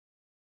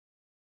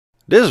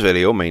This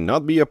video may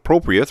not be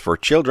appropriate for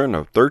children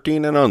of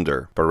 13 and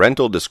under.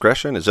 Parental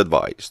discretion is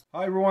advised.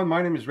 Hi everyone,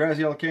 my name is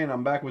Raziel K and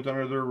I'm back with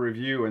another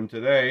review, and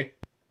today,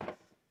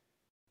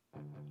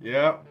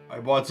 I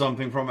bought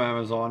something from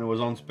Amazon. It was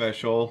on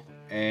special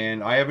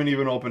and I haven't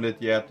even opened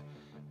it yet.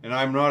 And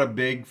I'm not a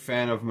big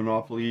fan of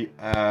Monopoly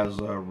as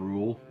a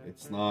rule.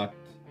 It's not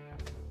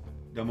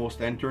the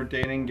most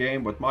entertaining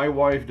game, but my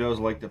wife does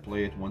like to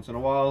play it once in a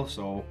while,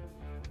 so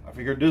I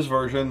figured this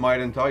version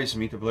might entice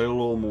me to play a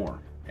little more.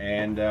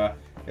 And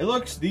it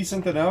looks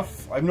decent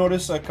enough. I've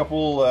noticed a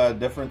couple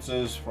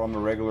differences from the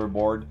regular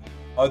board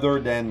other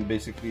than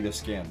basically the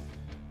skin.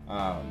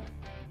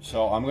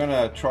 So I'm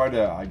gonna try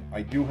to,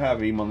 I do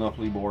have a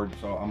Monopoly board,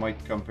 so I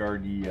might compare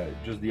the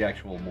just the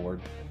actual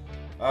board.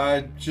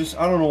 I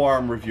don't know why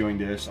I'm reviewing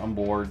this. I'm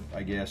bored,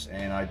 I guess,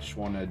 and I just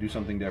want to do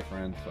something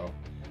different. So,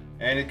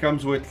 and it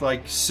comes with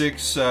like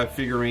 6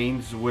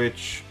 figurines,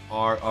 which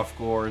are of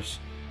course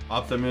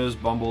Optimus,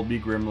 Bumblebee,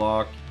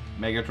 Grimlock,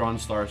 Megatron,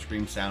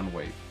 Starscream,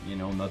 Soundwave. You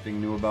know, nothing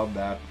new about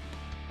that.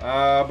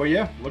 But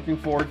yeah, looking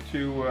forward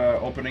to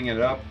opening it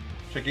up,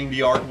 checking the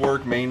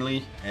artwork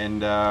mainly,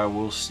 and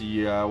we'll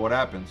see what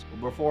happens.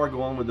 But before I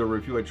go on with the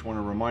review, I just want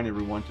to remind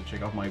everyone to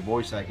check out my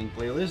voice acting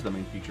playlist, the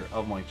main feature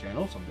of my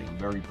channel, something I'm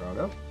very proud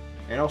of.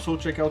 And also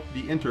check out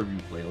the interview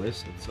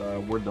playlist. It's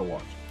worth the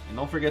watch. And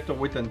don't forget to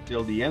wait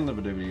until the end of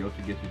the video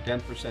to get your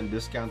 10%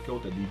 discount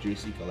code at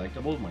DJC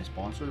Collectibles, my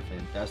sponsor,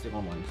 fantastic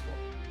online store.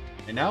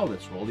 And now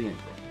let's roll the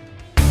intro.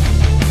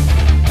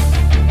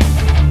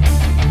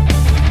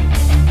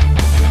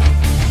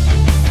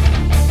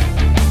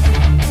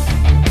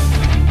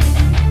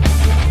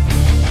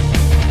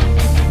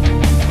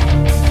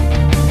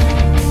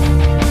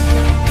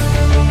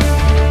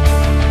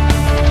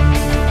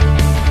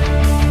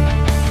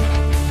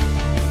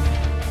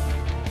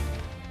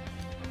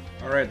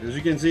 Alright, as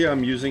you can see,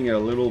 I'm using a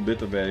little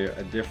bit of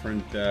a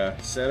different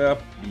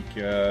setup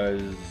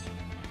because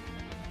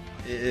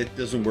it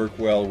doesn't work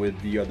well with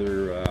the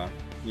other,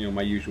 you know,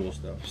 my usual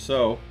stuff.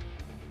 So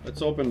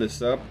let's open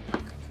this up.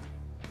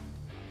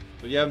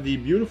 So you have the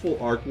beautiful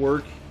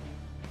artwork,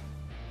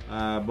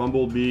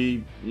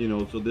 Bumblebee. You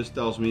know, so this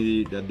tells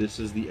me that this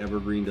is the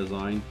evergreen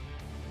design.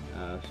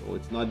 So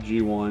it's not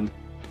G1.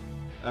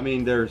 I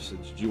mean, it's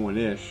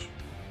G1-ish.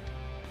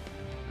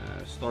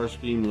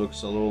 Starscream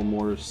looks a little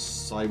more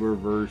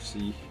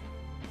Cyberverse-y.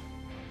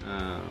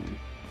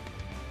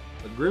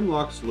 But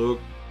Grimlock's look,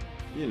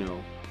 you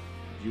know,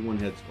 G1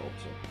 head sculpt.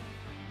 So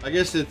I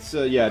guess it's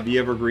yeah, the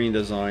evergreen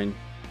design.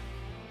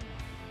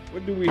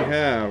 What do we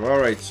have? All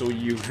right, so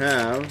you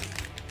have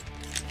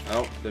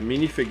the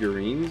mini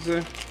figurines,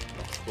 of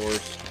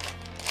course,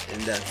 in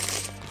that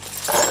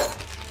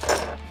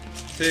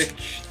thick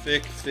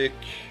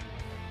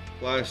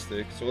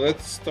plastic. So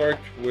let's start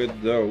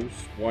with those.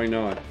 Why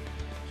not?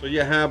 So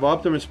you have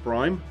Optimus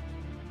Prime,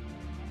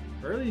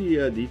 fairly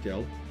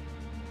detailed.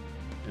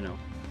 You know,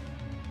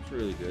 it's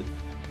really good.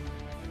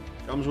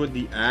 Comes with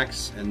the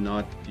axe and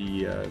not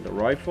the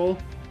rifle.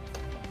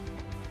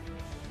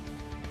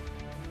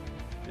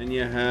 And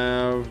you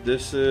have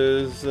this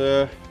is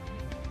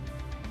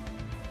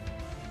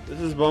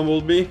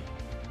Bumblebee.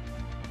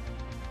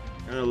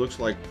 Kind of looks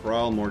like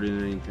Prowl more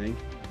than anything.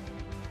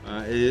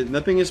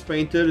 Nothing is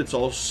painted. It's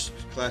all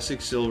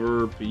classic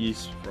silver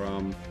piece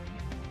from,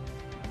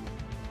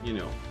 you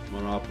know,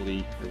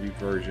 Monopoly. Every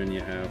version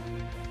you have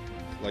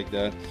like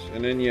that.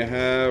 And then you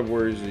have,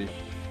 where is he?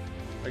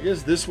 I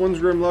guess this one's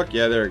Grimlock.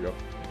 Yeah, there you go.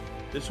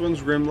 This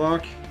one's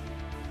Grimlock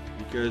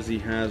because he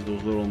has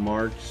those little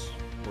marks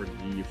for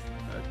the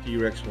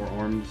T-Rex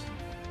forearms.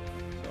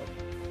 So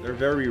they're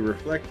very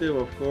reflective,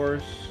 of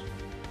course.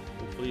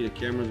 Hopefully the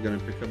camera's gonna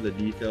pick up the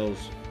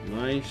details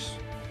nice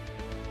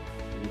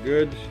and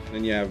good.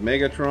 Then you have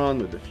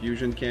Megatron with the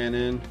fusion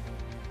cannon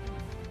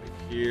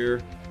right here.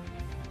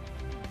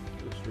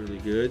 Looks really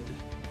good.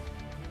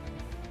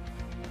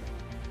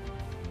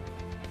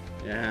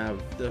 You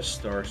have the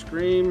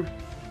Starscream.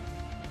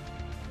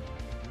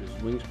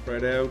 His wings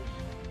spread out.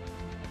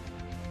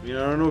 I mean, I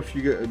don't know if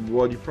you get,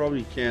 well, you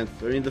probably can't.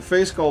 I mean, the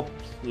face sculpt,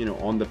 you know,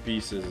 on the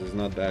pieces is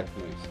not that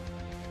nice.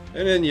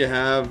 And then you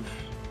have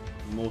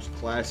the most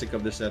classic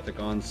of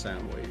Decepticons,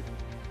 Soundwave.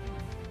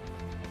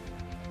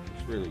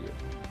 It's really good.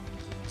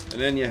 And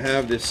then you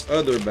have this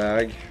other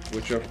bag,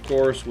 which of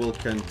course will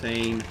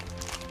contain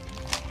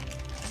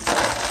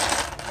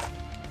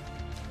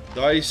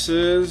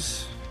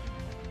dices.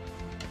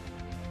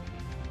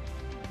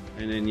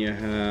 And then you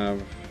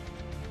have,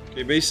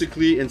 okay,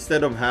 basically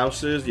instead of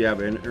houses, you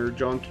have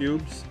energon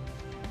cubes.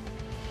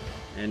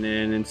 And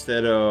then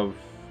instead of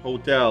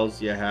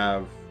hotels, you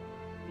have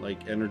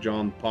like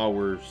energon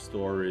power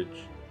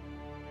storage,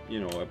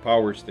 you know, a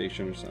power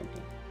station or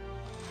something.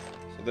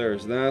 So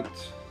there's that.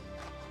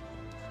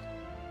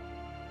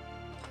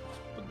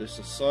 Put this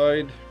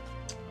aside.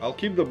 I'll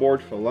keep the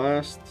board for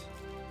last.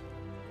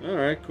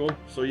 Alright, cool.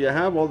 So you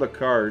have all the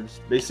cards.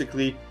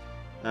 Basically,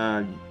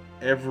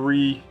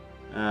 every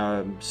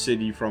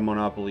city from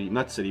Monopoly,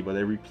 not city, but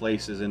every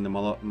place is in the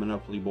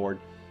Monopoly board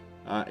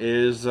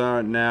is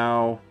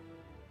now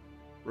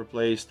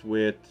replaced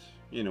with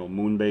you know,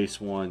 Moonbase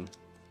 1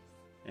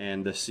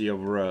 and the Sea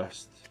of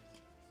Rust,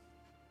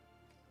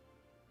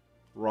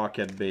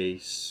 Rocket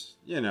Base,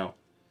 you know,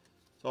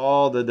 it's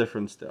all the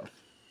different stuff.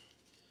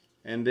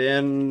 And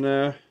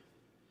then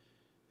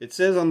it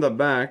says on the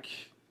back,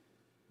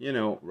 you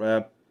know,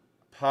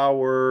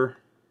 power.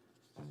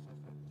 I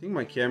think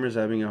my camera's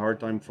having a hard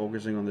time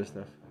focusing on this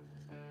stuff.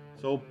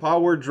 So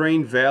power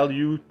drain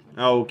value.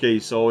 Oh, okay,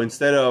 so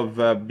instead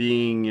of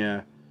being,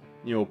 you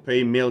know,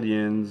 pay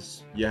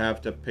millions, you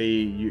have to pay.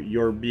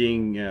 You're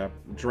being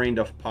drained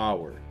of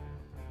power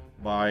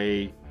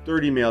by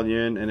 30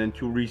 million, and then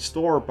to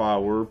restore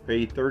power,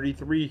 pay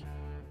 33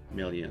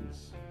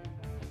 millions.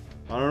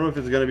 I don't know if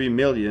it's gonna be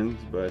millions,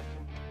 but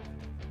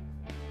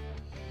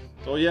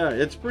so yeah,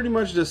 it's pretty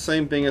much the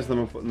same thing as the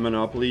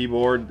Monopoly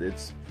board.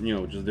 It's, you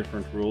know, just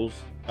different rules,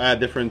 a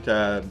different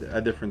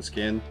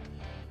skin.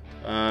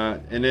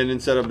 And then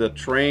instead of the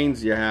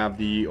trains, you have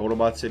the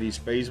Autobot City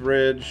Space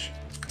Bridge,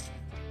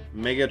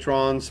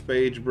 Megatron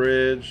Space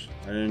Bridge.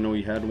 I didn't know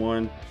you had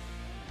one.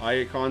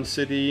 Icon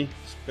City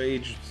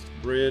Space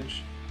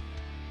Bridge,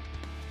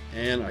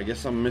 and I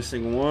guess I'm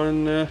missing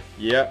one.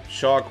 Yeah,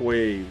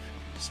 Shockwave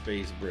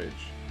Space Bridge.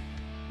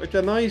 Like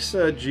a nice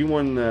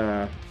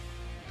G1,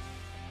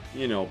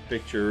 you know,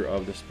 picture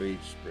of the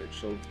Space Bridge.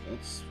 So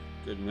that's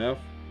good enough.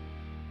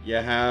 You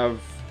have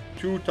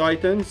two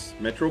Titans,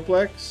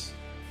 Metroplex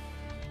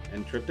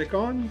and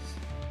Triptychons.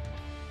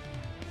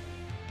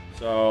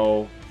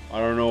 So I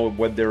don't know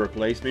what they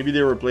replaced. Maybe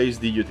they replaced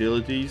the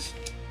utilities.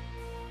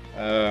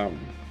 And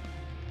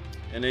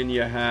then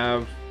you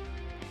have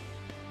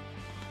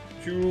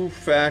two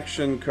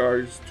faction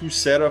cards, two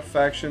set of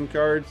faction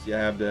cards. You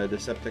have the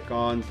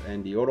Decepticons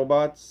and the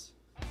Autobots.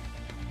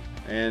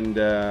 And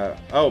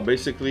oh,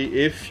 basically,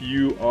 if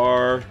you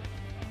are,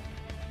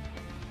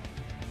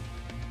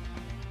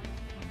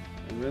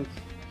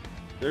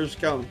 there's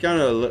kind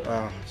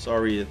of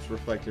sorry, it's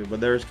reflective, but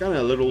there's kind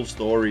of little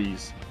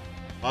stories.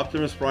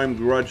 Optimus Prime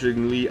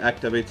grudgingly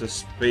activates a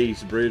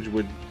space bridge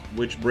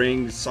which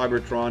brings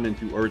Cybertron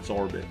into Earth's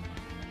orbit.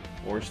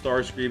 Or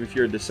Starscream, if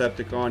you're a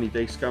Decepticon, he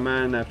takes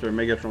command after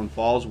Megatron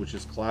falls, which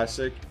is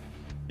classic,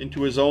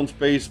 into his own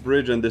space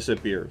bridge and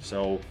disappears.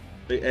 So,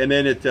 and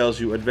then it tells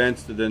you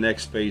advance to the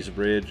next space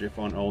bridge. If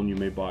unowned, you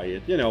may buy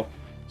it. You know,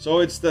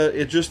 so it's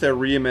just a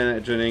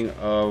reimagining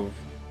of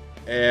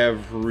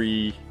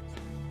every,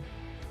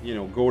 you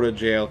know, go to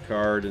jail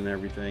card and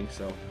everything.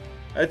 So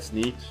that's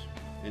neat.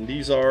 And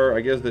these are,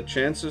 I guess, the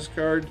Chances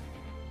card.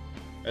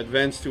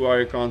 Advance to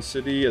Icon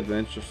City,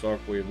 advance to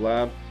Shockwave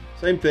Lab.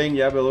 Same thing,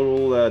 you have a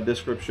little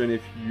description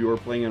if you're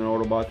playing an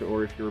Autobot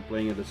or if you're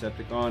playing a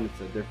Decepticon. It's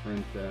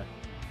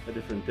a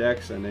different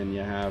text, and then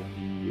you have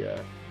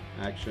the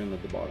action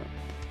at the bottom.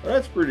 So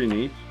that's pretty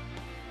neat.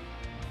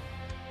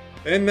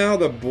 And now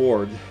the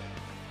board.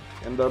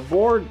 And the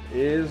board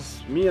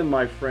is, me and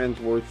my friends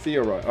were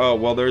theorizing. Oh,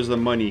 well, there's the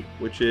money,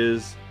 which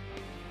is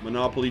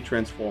Monopoly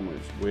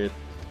Transformers with,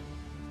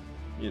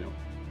 you know,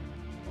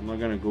 I'm not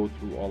gonna go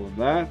through all of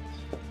that.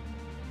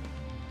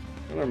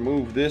 I'm gonna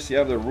move this. You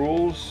have the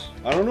rules.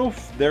 I don't know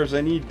if there's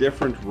any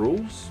different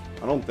rules.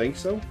 I don't think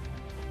so.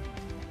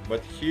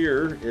 But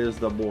here is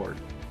the board.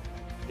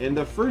 And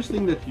the first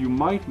thing that you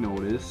might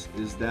notice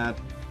is that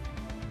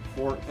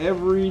for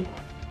every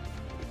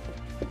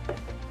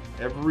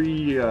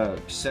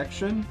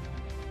section,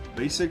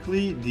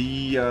 basically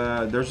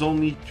there's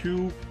only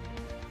two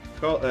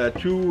I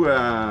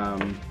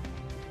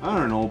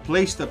don't know,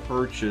 place to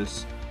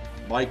purchase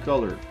by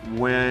color,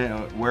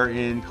 where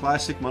in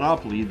classic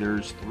Monopoly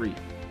there's three.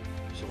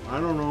 So I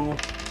don't know.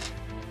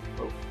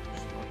 Oh,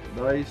 just knock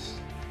the dice.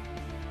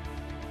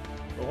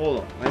 So hold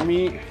on, let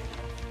me.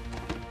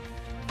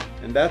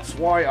 And that's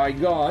why I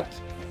got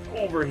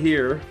over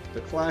here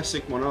the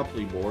classic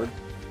Monopoly board,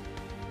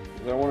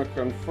 because I want to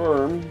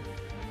confirm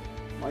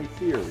my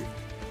theory.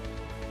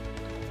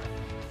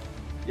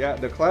 Yeah,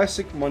 the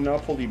classic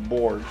Monopoly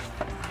board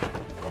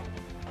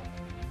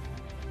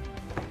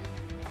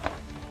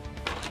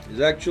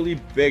is actually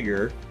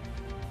bigger.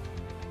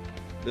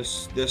 The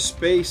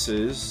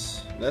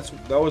spaces, that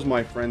was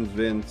my friend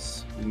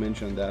Vince who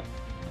mentioned that.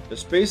 The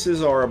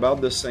spaces are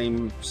about the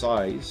same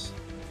size,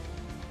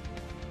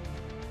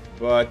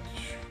 but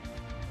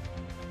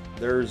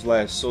there's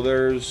less. So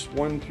there's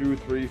 1, 2,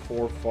 3,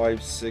 4,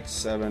 5, 6,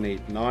 7,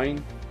 8,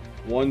 9.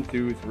 1,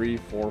 2, 3,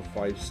 4,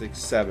 5, 6,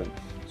 7.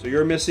 So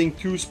you're missing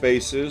two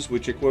spaces,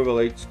 which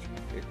equivalates.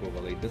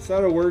 That's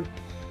not a word.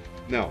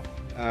 No.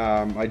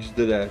 I just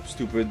did a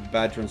stupid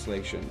bad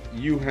translation.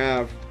 You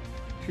have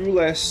two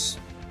less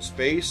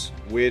space,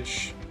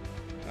 which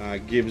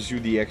gives you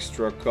the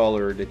extra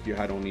color that you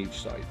had on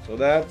each side. So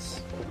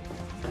that's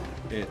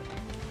it.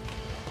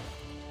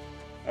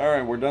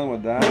 Alright, we're done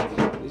with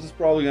that. This is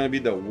probably going to be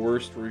the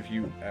worst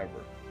review ever.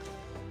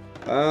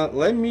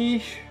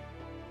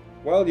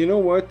 Well, you know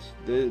what?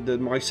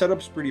 My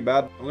setup's pretty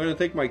bad. I'm going to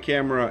take my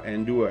camera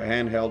and do a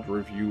handheld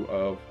review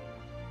of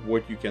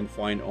what you can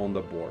find on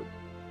the board.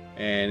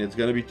 And it's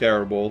going to be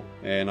terrible,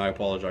 and I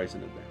apologize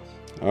in advance.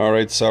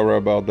 Alright, sorry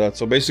about that.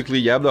 So basically,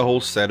 you have the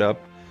whole setup.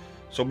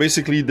 So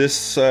basically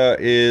this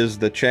is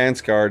the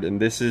chance card, and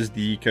this is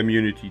the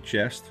community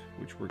chest,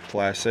 which were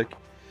classic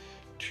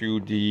to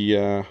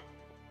the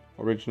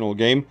original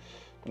game.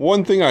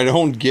 One thing I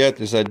don't get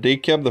is that they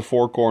kept the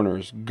 4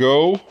 corners.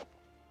 Go,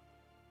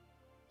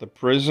 the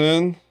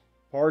prison,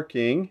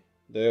 parking,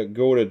 the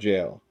go to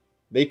jail.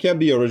 They kept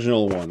the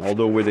original one,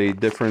 although with a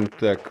different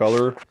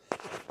color.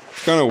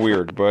 It's kind of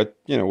weird, but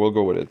you know, we'll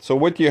go with it. So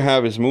what you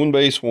have is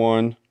Moonbase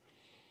 1.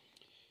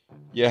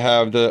 You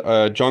have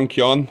the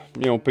Junkyard,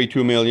 you know, pay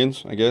 2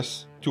 millions, I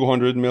guess.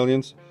 200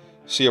 millions.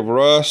 Sea of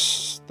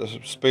Rust, the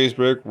Space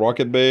Brick,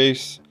 Rocket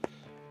Base.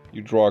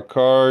 You draw a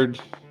card.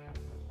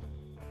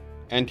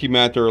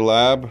 Antimatter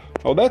Lab.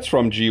 Oh, that's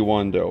from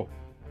G1 though.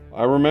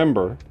 I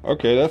remember.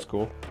 Okay, that's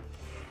cool.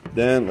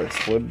 Then let's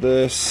flip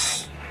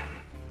this.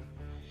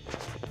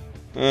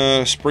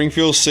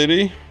 Springfield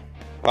City.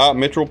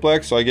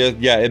 Metroplex. So I guess,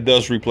 yeah, it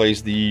does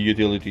replace the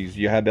utilities.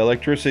 You had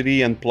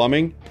electricity and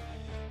plumbing,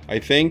 I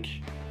think.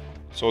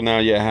 So now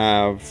you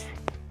have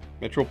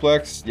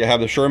Metroplex. You have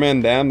the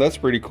Sherman Dam. That's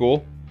pretty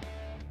cool.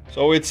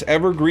 So it's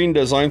evergreen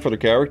design for the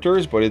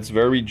characters, but it's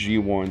very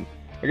G1.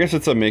 I guess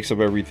it's a mix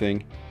of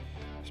everything.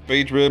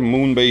 Space Rib,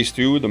 Moonbase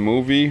 2, the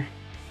movie.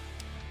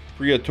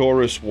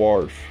 Taurus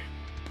Wharf.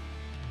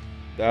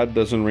 That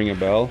doesn't ring a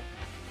bell.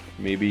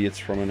 Maybe it's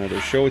from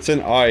another show. It's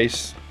in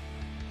ice.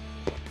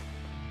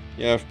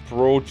 You have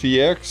Pro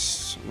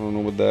TX. I don't know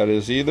what that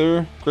is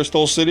either.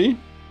 Crystal City.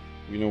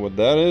 You know what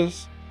that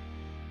is.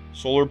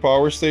 Solar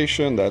Power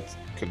Station. That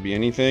could be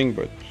anything,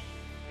 but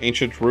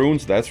Ancient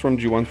Ruins. That's from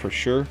G1 for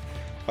sure.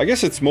 I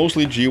guess it's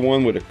mostly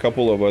G1 with a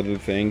couple of other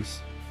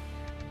things.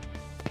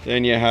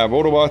 Then you have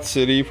Autobot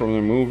City from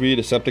the movie.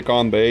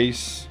 Decepticon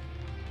Base.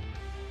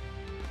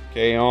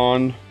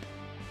 K-On.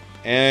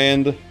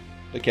 And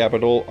the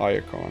Capital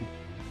Iacon.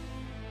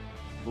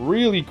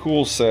 Really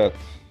cool set.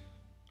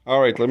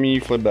 Alright, let me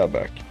flip that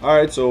back.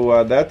 Alright,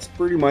 so that's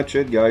pretty much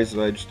it, guys.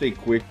 Just a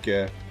quick...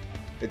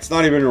 it's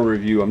not even a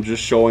review. I'm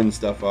just showing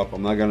stuff up.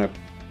 I'm not gonna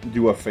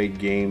do a fake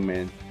game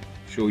and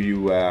show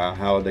you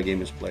how the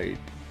game is played.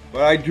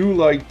 But I do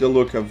like the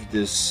look of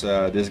this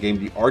this game.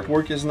 The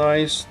artwork is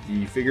nice.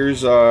 The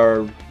figures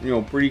are, you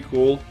know, pretty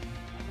cool.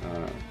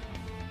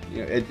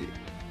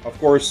 Of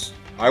course,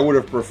 I would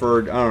have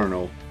preferred, I don't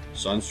know,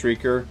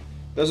 Sunstreaker.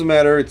 Doesn't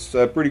matter. It's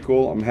pretty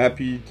cool. I'm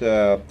happy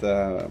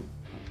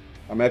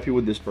I'm happy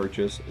with this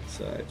purchase.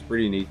 It's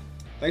pretty neat.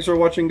 Thanks for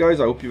watching, guys.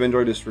 I hope you've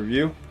enjoyed this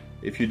review.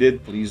 If you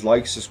did, please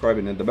like, subscribe,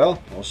 and hit the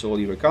bell. Also,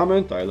 leave a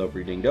comment. I love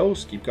reading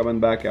those. Keep coming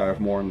back. I have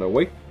more on the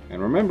way.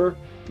 And remember,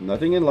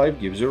 nothing in life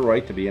gives you a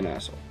right to be an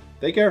asshole.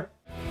 Take care.